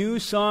sang a new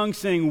song,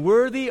 saying,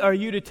 worthy are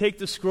you to take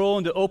the scroll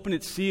and to open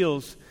its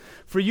seals.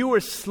 For you were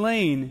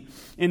slain,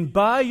 and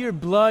by your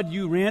blood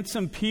you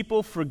ransomed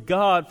people for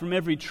God from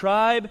every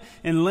tribe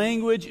and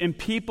language and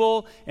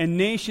people and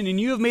nation.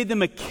 And you have made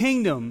them a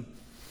kingdom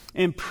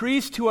and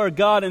priests to our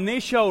God, and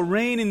they shall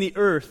reign in the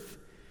earth.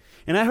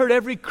 And I heard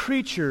every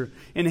creature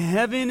in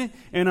heaven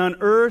and on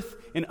earth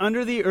and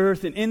under the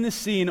earth and in the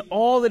sea and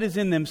all that is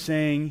in them,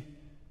 saying,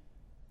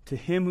 to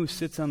him who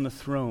sits on the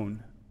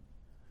throne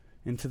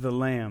and to the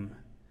Lamb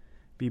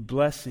be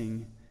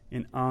blessing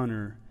and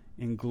honor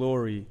and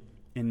glory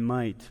and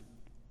might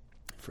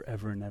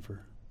forever and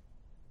ever.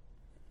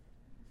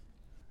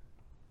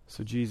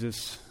 So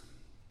Jesus,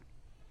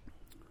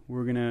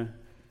 we're going to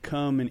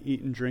come and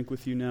eat and drink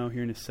with you now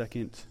here in a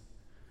second.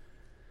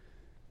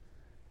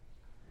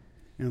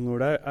 And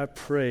Lord, I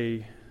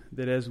pray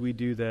that as we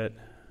do that,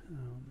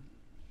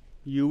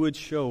 you would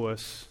show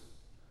us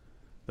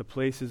the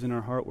places in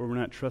our heart where we're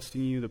not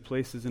trusting you, the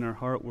places in our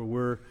heart where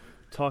we're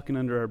talking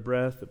under our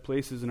breath, the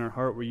places in our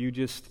heart where you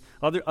just,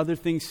 other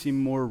things seem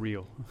more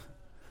real.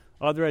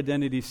 Other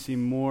identities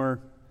seem more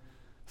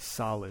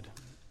solid.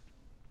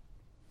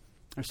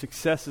 Our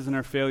successes and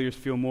our failures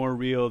feel more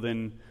real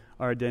than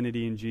our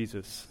identity in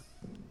Jesus.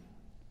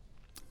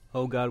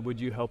 Oh God, would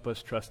you help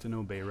us trust and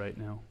obey right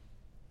now?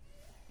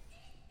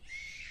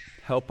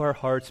 Help our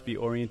hearts be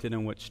oriented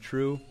on what's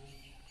true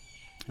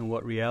and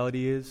what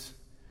reality is,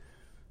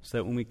 so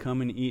that when we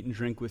come and eat and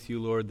drink with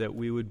you, Lord, that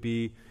we would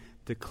be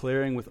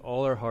declaring with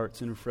all our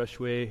hearts in a fresh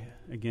way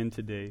again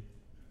today,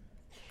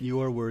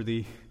 you are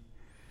worthy,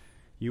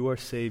 you are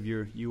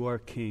Savior, you are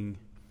King,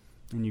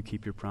 and you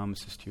keep your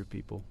promises to your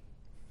people.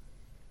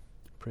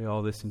 Pray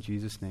all this in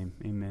Jesus' name.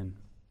 Amen.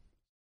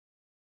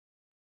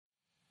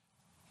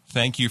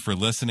 Thank you for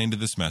listening to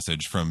this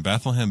message from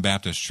Bethlehem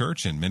Baptist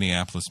Church in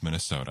Minneapolis,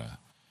 Minnesota.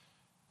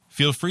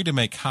 Feel free to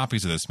make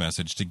copies of this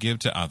message to give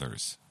to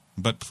others,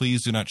 but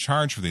please do not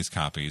charge for these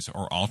copies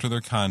or alter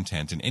their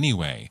content in any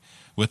way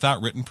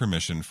without written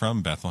permission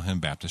from Bethlehem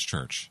Baptist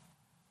Church.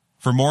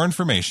 For more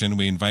information,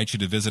 we invite you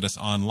to visit us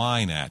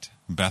online at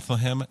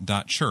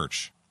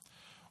bethlehem.church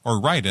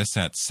or write us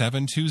at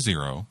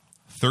 720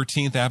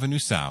 13th Avenue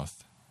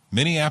South,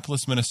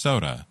 Minneapolis,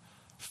 Minnesota,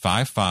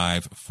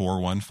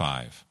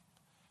 55415.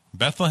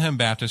 Bethlehem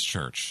Baptist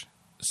Church,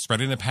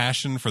 spreading a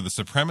passion for the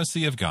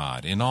supremacy of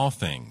God in all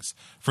things,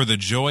 for the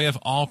joy of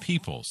all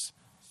peoples,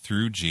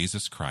 through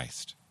Jesus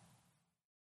Christ.